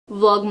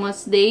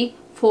Vlogmas Day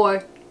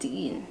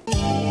 14.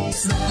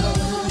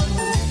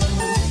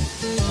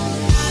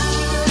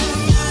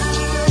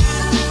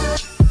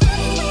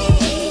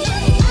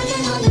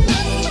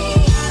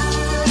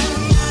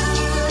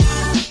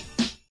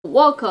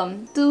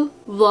 Welcome to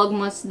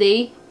Vlogmas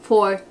Day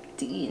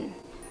 14.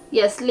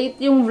 Yes, late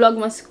yung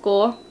vlogmas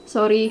ko.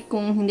 Sorry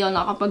kung hindi ako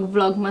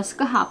nakapag-vlogmas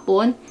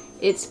kahapon.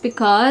 It's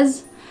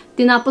because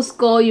tinapos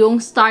ko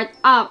yung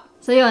startup.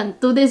 So yun,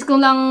 2 days ko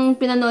lang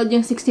pinanood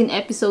yung 16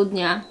 episode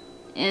niya.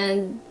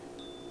 And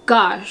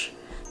gosh,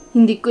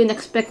 hindi ko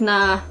in-expect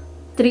na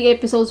 3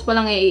 episodes pa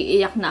lang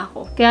iiyak na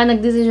ako. Kaya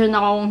nag-decision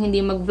ako kung hindi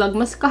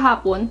mag-vlogmas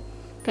kahapon.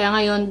 Kaya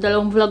ngayon,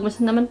 2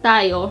 vlogmas na naman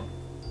tayo.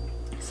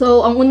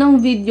 So, ang unang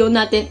video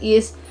natin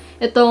is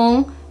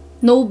itong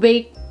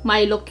no-bake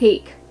Milo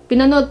Cake.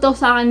 Pinanood to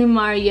sa akin ni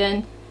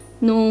Marian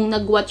nung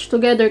nag-watch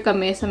together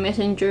kami sa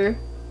Messenger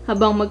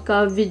habang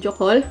magka-video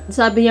call.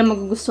 Sabi niya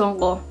magugustuhan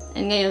ko.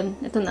 And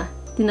ngayon, ito na.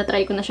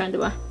 Tinatry ko na siya,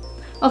 diba?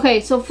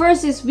 Okay, so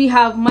first is we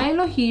have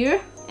Milo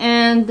here.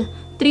 And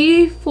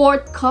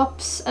 3/4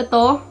 cups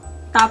ito.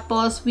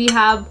 Tapos, we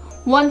have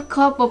 1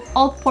 cup of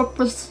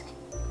all-purpose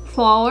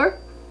flour.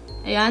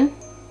 Ayan.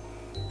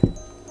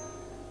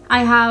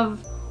 I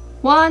have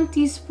 1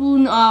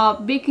 teaspoon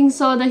of baking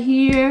soda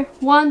here,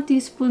 1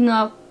 teaspoon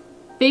of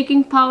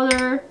baking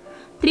powder,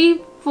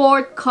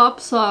 3/4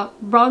 cups of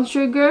brown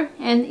sugar,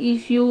 and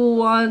if you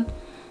want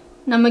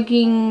na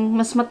maging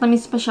mas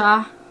matamis pa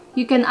siya,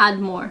 you can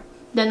add more.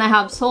 Then I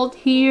have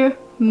salt here,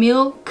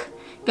 milk.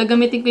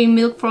 Gagamitin ko yung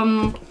milk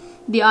from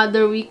the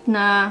other week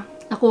na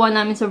nakuha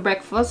namin sa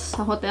breakfast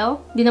sa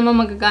hotel. Di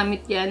naman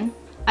magagamit yan.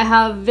 I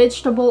have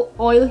vegetable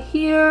oil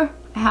here.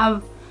 I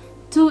have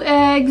 2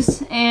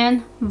 eggs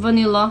and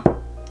vanilla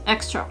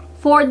extract.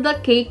 For the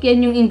cake,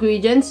 yan yung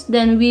ingredients.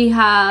 Then we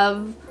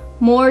have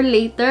more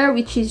later,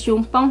 which is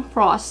yung pang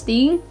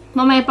frosting.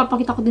 Mamaya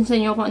papakita ko din sa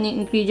inyo kung ano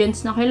yung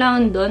ingredients na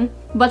kailangan dun.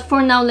 But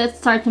for now, let's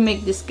start to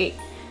make this cake.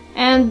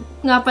 And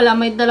nga pala,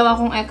 may 2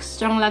 akong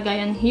extrang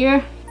lagayan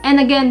here.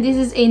 And again, this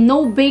is a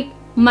no-bake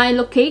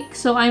Milo cake.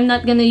 So I'm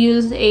not gonna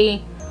use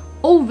a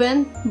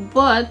oven,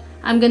 but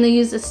I'm gonna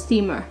use a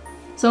steamer.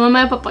 So,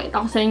 mamaya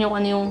papakita ko sa inyo kung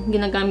ano yung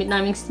ginagamit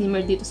naming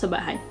steamer dito sa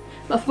bahay.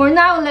 But for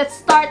now,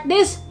 let's start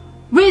this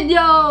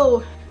video!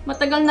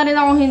 Matagal na rin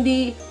akong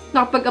hindi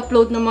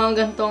nakapag-upload ng mga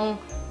gantong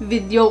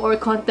video or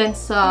content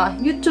sa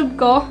YouTube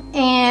ko.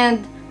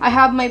 And I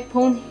have my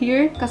phone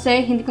here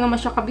kasi hindi ko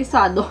naman siya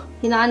kabisado.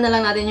 Hinaan na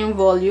lang natin yung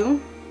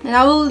volume. And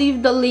I will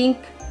leave the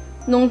link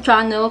nung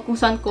channel kung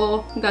saan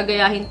ko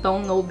gagayahin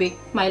tong no-bake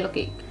Milo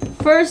cake.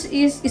 First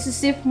is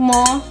isi-sift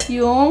mo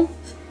yung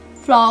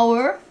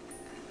flour.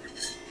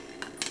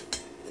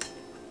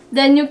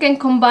 Then, you can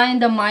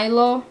combine the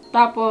Milo.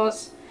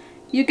 Tapos,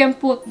 you can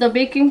put the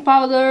baking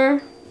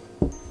powder,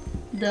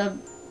 the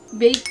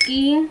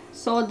baking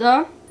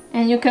soda,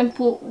 and you can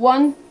put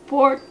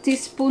 1/4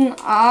 teaspoon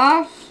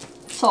of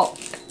salt.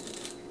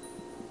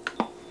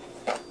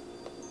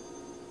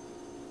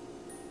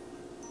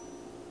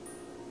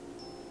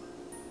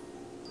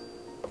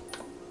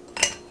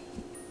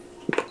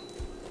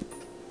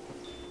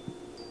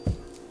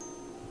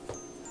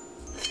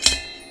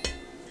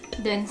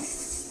 Then,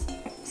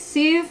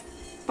 sieve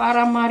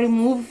para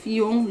ma-remove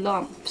yung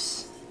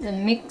lumps.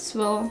 Then mix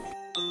well.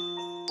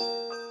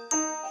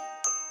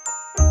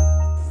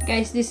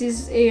 Guys, this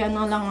is a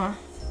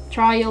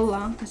trial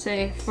lang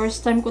kasi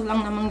first time ko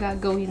lang naman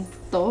gagawin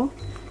to.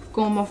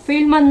 Kung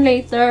ma-fail man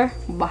later,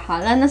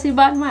 bahala na si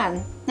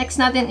Batman.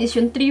 Next natin is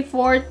yung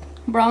 3/4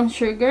 brown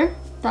sugar.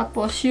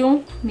 Tapos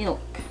yung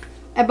milk.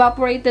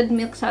 Evaporated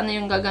milk sana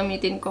yung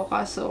gagamitin ko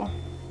kaso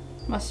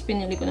mas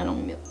pinili ko na lang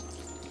milk.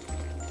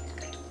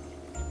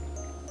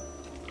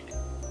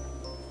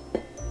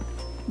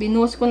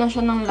 Binuhos ko na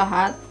siya ng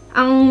lahat.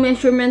 Ang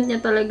measurement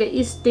niya talaga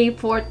is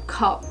 3/4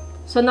 cup.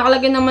 So,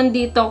 nakalagay naman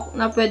dito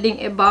na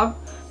pwedeng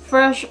evap,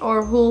 fresh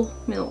or whole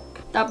milk.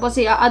 Tapos,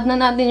 i-add na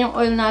natin yung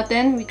oil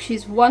natin, which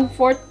is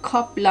 1/4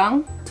 cup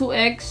lang. 2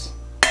 eggs.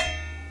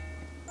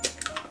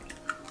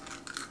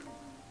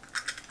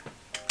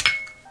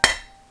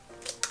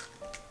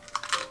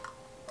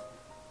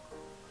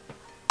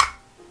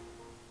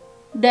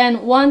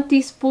 Then, 1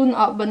 teaspoon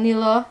of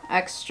vanilla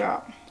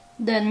extract.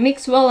 Then,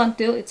 mix well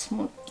until it's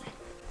smooth.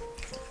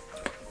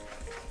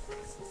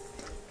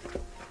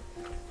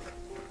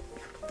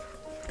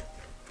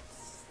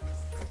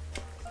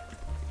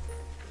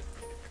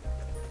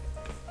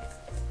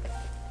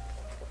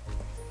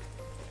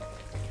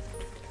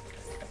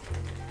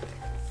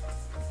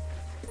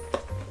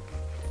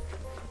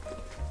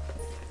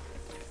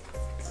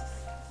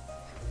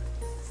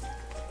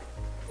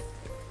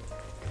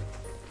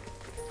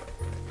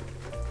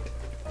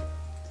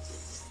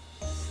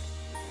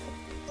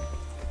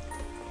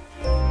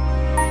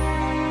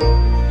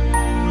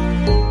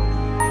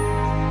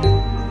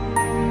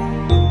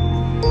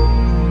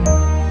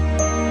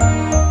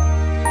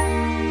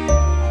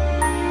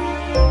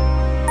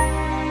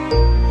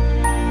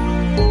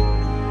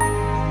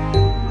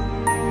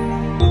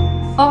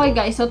 Okay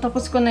guys, so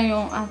tapos ko na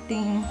yung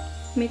ating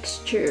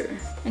mixture.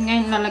 And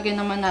ngayon lalagay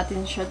naman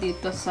natin siya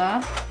dito sa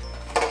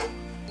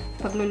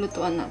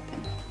paglulutuan natin.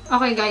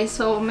 Okay guys,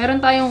 so meron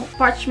tayong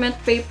parchment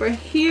paper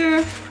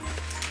here.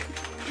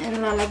 And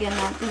lalagyan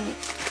natin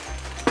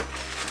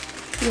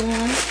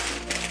yung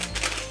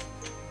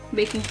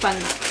baking pan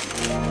natin.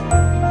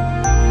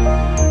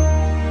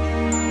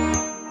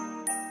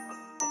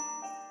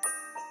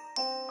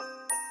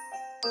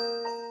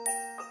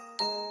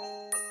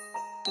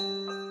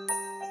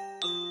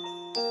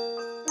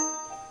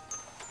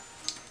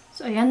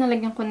 So, ayan,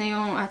 nalagyan ko na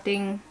yung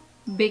ating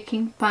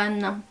baking pan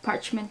ng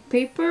parchment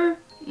paper.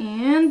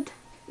 And,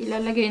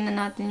 ilalagay na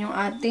natin yung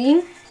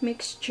ating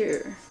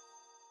mixture.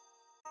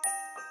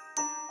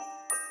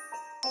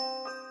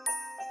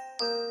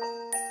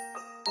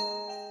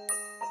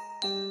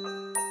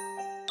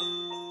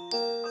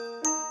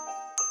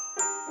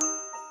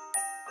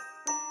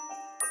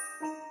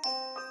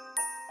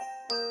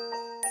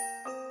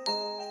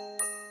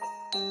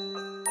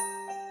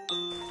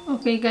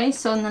 Okay guys,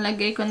 so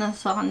nalagay ko na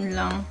sa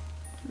kanilang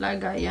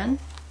lagayan.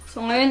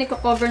 So ngayon,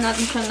 i-cover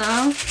natin siya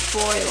ng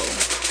foil.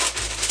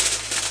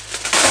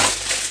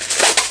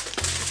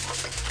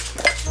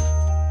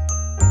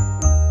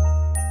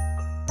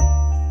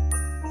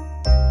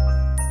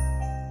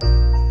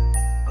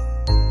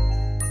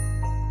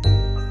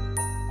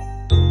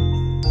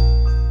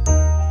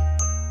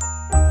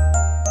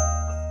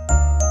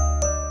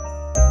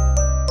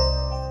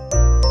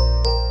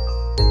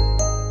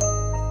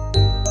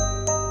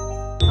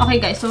 Okay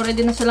guys, so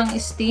ready na silang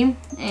i-steam.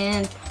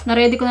 And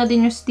na-ready ko na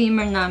din yung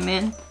steamer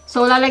namin.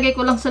 So lalagay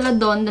ko lang sila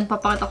doon, then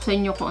papakita ko sa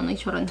inyo kung ano yung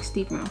itsura ng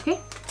steamer, okay?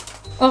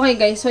 Okay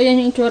guys, so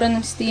yan yung itsura ng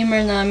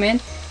steamer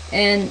namin.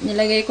 And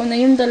nilagay ko na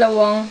yung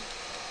dalawang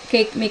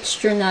cake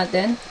mixture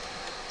natin.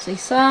 So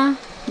isa,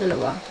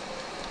 dalawa.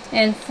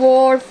 And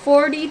for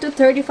 40 to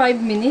 35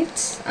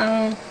 minutes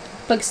ang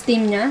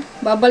pag-steam niya.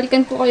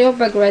 Babalikan ko kayo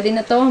pag ready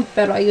na to,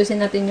 pero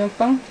ayusin natin yung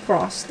pang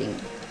frosting.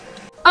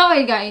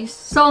 Okay guys,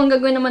 so ang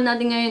gagawin naman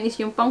natin ngayon is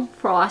yung pang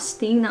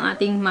frosting ng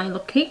ating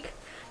Milo Cake.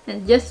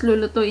 And just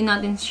lulutuin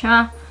natin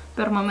siya,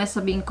 pero mamaya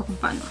sabihin ko kung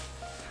paano.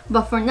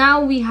 But for now,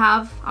 we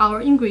have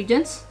our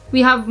ingredients.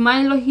 We have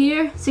Milo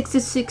here,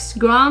 66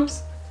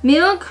 grams.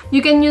 Milk, you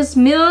can use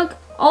milk,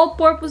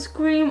 all-purpose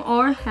cream,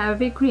 or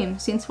heavy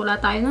cream. Since wala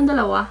tayo ng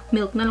dalawa,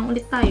 milk na lang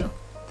ulit tayo.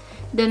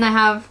 Then I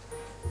have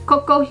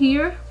cocoa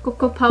here,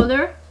 cocoa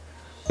powder.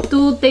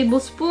 2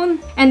 tablespoons.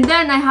 And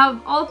then, I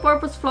have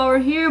all-purpose flour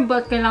here,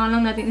 but kailangan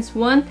lang natin is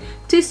 1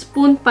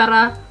 teaspoon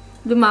para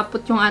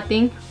lumapot yung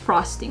ating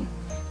frosting.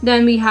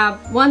 Then, we have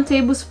 1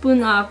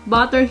 tablespoon of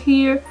butter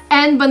here,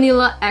 and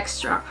vanilla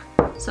extract.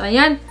 So,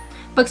 ayan.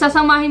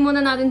 Pagsasamahin muna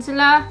natin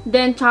sila,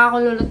 then, tsaka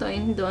ko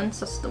lulutuin doon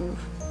sa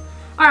stove.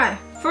 Alright,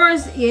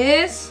 first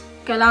is,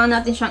 kailangan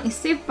natin siyang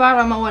isip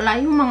para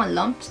mawala yung mga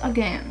lumps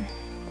again.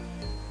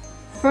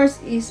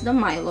 First is the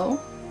Milo.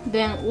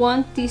 Then,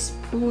 1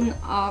 teaspoon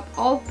of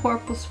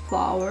all-purpose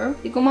flour.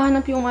 Di ko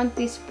mahanap yung 1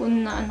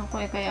 teaspoon na ano ko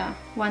eh, kaya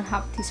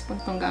 1/2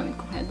 teaspoon tong gamit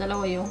ko. Kaya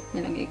dalawa yung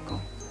nilagay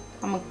ko.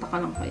 Magtaka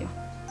lang kayo.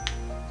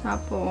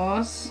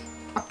 Tapos,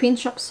 a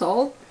pinch of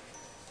salt.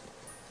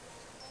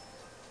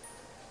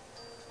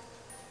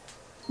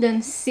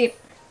 Then, sip.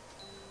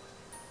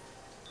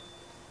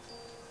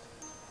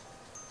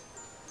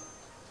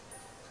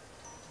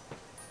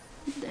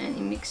 Then,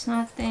 i-mix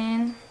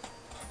natin.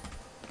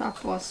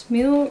 Tapos,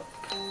 milk.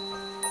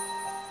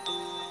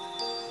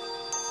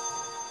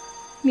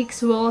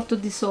 Mix well to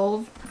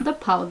dissolve the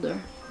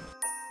powder.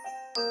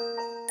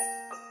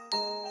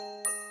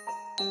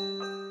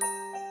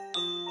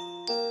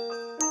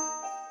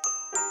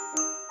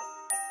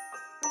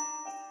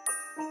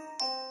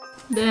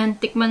 Then,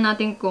 tikman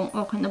natin kung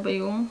okay na ba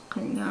yung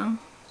kanyang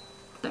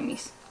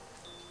tamis.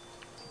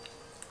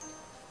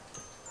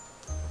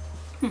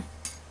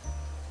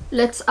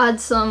 Let's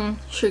add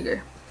some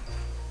sugar.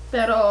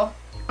 Pero,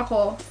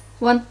 ako,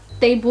 1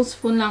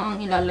 tablespoon lang ang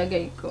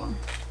ilalagay ko.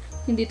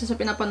 Hindi ito sa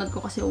pinapanood ko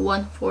kasi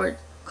 1/4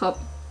 cup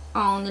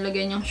ang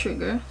nilagay niyang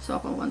sugar. So,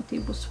 ako 1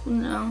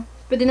 tablespoon lang.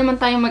 Pwede naman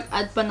tayong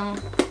mag-add pa ng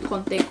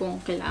konti kung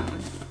kailangan.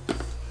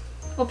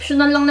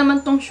 Optional lang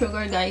naman tong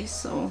sugar, guys.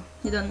 So,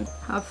 you don't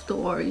have to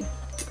worry.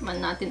 Tikman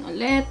natin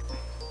ulit.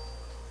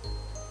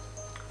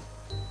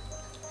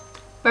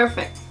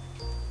 Perfect.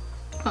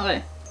 Okay.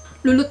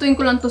 Lulutuin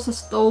ko lang to sa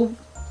stove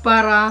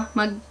para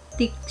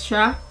mag-thick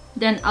siya.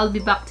 Then, I'll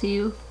be back to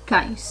you,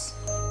 guys.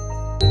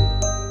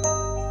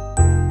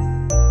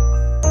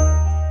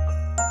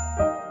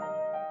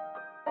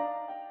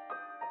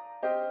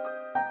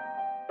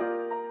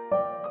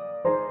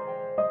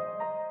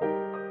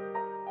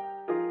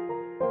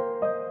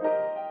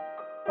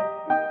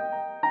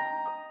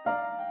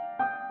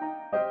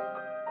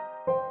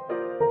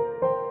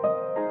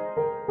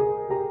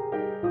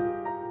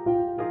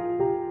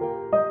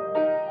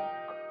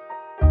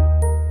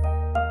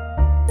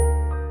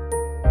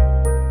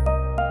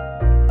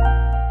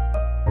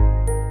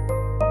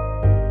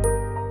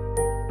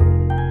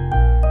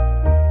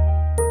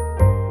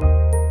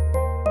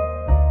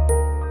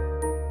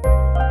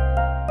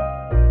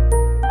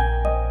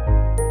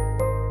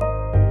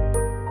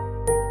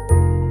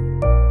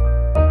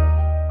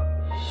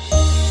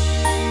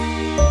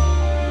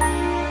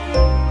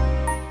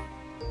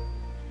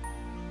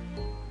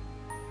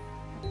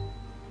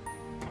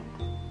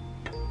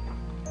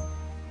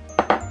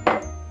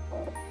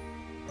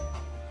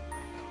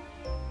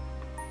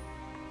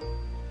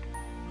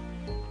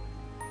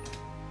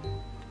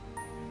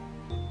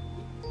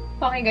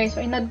 Okay guys, so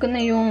inad ko na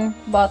yung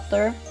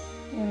butter.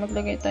 Ayan,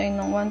 maglagay tayo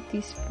ng 1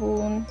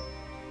 teaspoon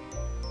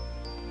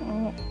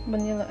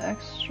vanilla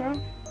extra.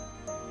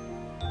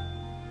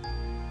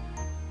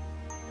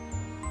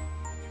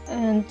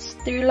 And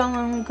stir lang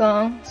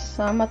hanggang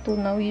sa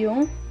matunaw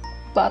yung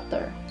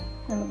butter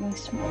na maging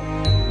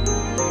smooth.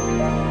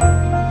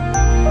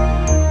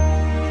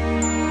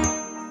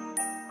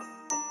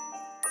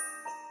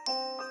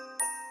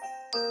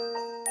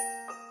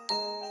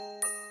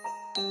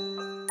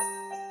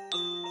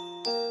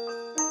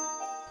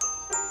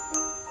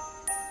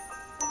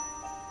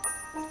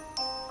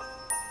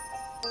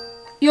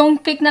 Yung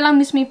cake na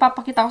lang mismo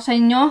ipapakita ko sa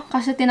inyo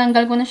kasi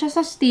tinanggal ko na siya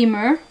sa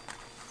steamer.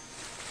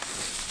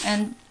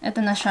 And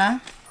ito na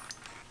siya.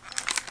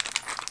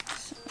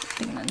 So,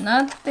 tingnan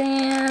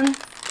natin.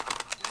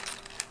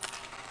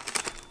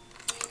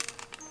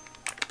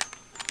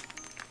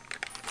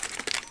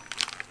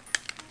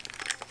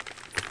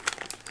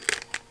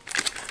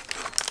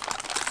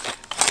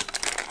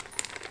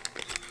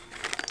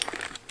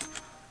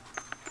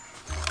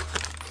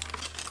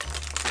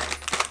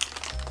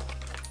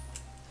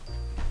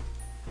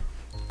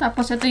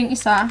 Tapos, ito yung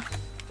isa.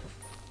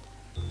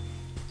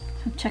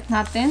 So, check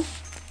natin.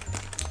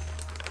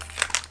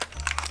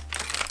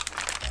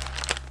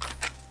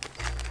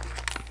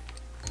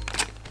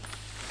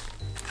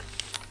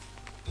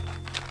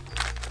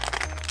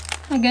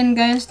 Again,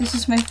 guys, this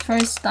is my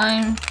first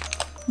time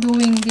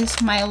doing this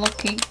Milo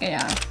cake.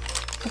 Kaya,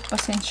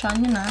 pagpasensya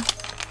nyo na.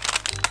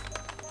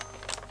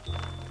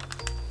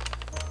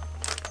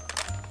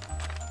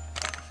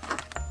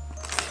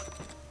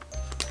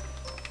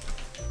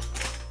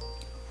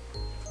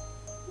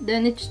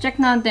 Then, i-check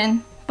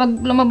natin.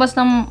 Pag lumabas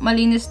ng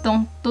malinis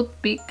tong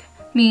toothpick,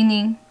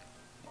 meaning,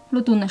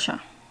 luto na siya.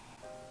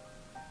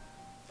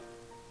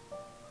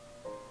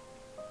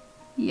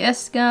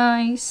 Yes,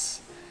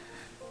 guys.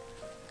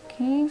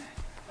 Okay.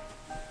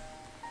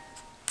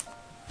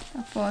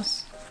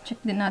 Tapos,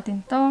 check din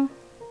natin to.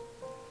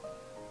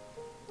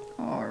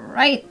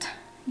 Alright.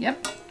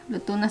 Yep.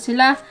 Luto na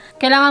sila.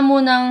 Kailangan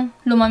munang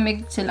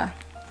lumamig sila.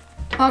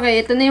 Okay,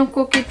 ito na yung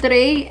cookie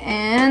tray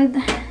and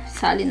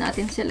salin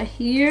natin sila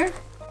here.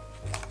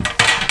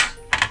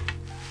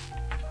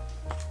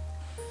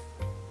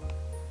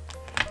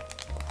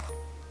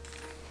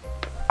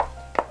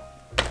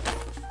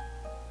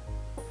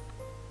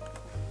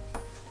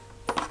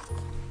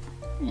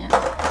 Ayan.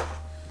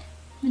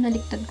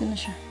 Binaligtad ko na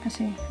siya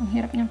kasi ang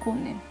hirap niyang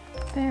kunin.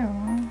 Pero,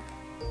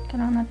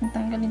 kailangan natin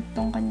tanggalin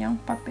itong kanyang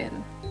papel.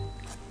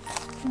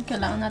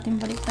 Kailangan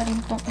natin baliktarin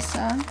itong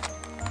isa.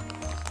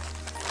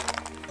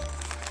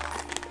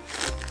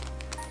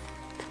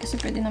 Kasi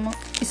pwede namang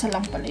isa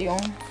lang pala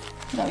yung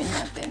gawin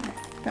natin.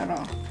 Pero,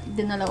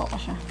 dinalawa ko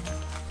siya.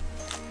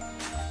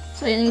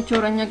 So, ayan yung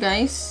itsura niya,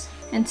 guys.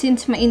 And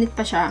since mainit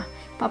pa siya,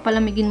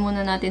 papalamigin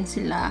muna natin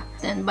sila.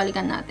 Then,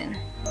 balikan natin.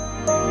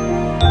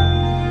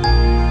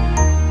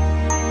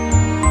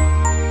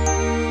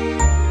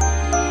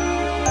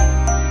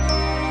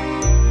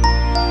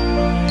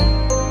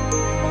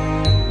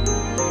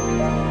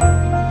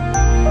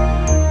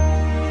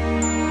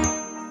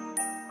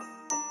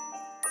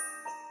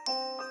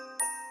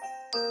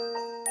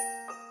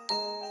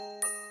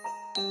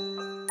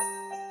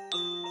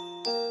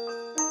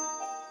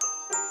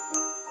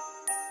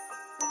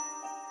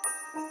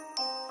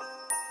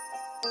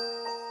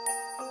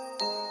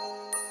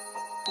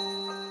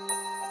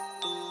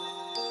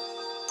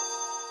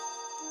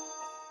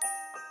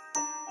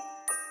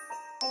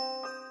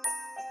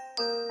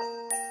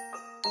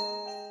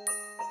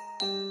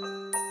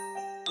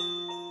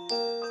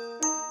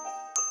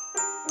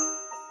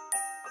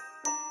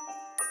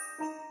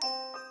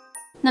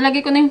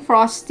 Nalagay ko na yung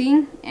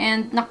frosting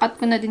and nakat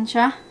ko na din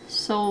siya.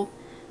 So,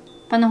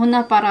 panahon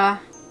na para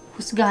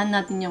husgahan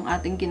natin yung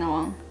ating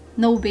ginawang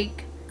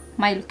no-bake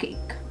Milo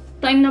cake.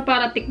 Time na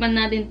para tikman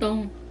natin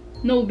tong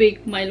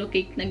no-bake Milo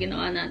cake na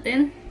ginawa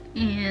natin.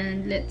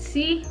 And let's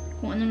see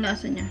kung anong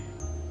lasa niya.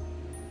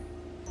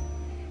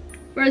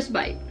 First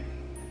bite.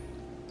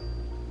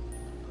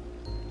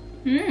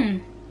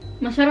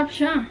 Masarap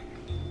siya.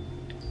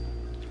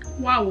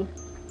 Wow.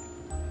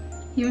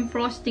 Yung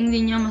frosting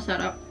din niya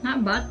masarap.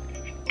 Not bad.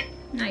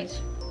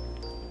 Nice.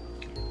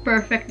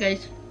 Perfect,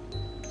 guys.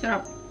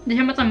 Sarap. Hindi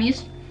siya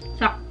matamis.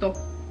 Sakto.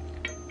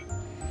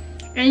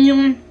 And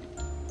yung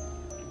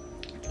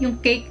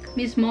cake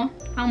mismo,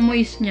 ang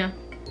moist niya.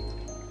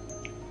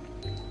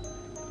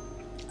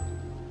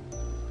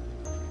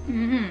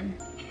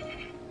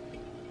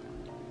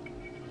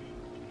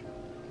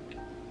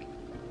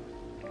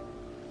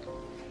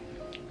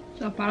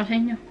 So, para sa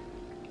inyo.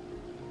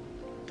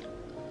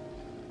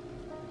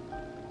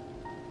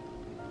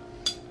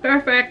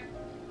 Perfect.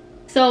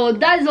 So,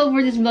 that's all for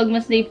this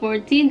Vlogmas Day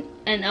 14.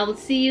 And I will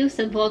see you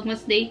sa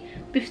Vlogmas Day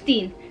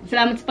 15.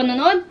 Salamat sa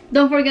panonood.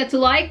 Don't forget to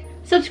like,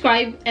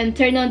 subscribe, and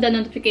turn on the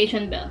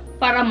notification bell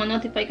para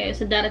ma-notify kayo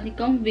sa darating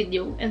kong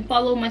video. And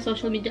follow my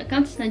social media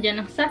accounts.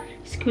 Nandiyan lang sa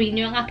screen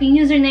yung aking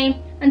username.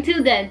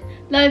 Until then,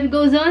 life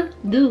goes on.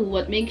 Do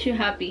what makes you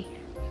happy.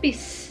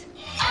 Peace.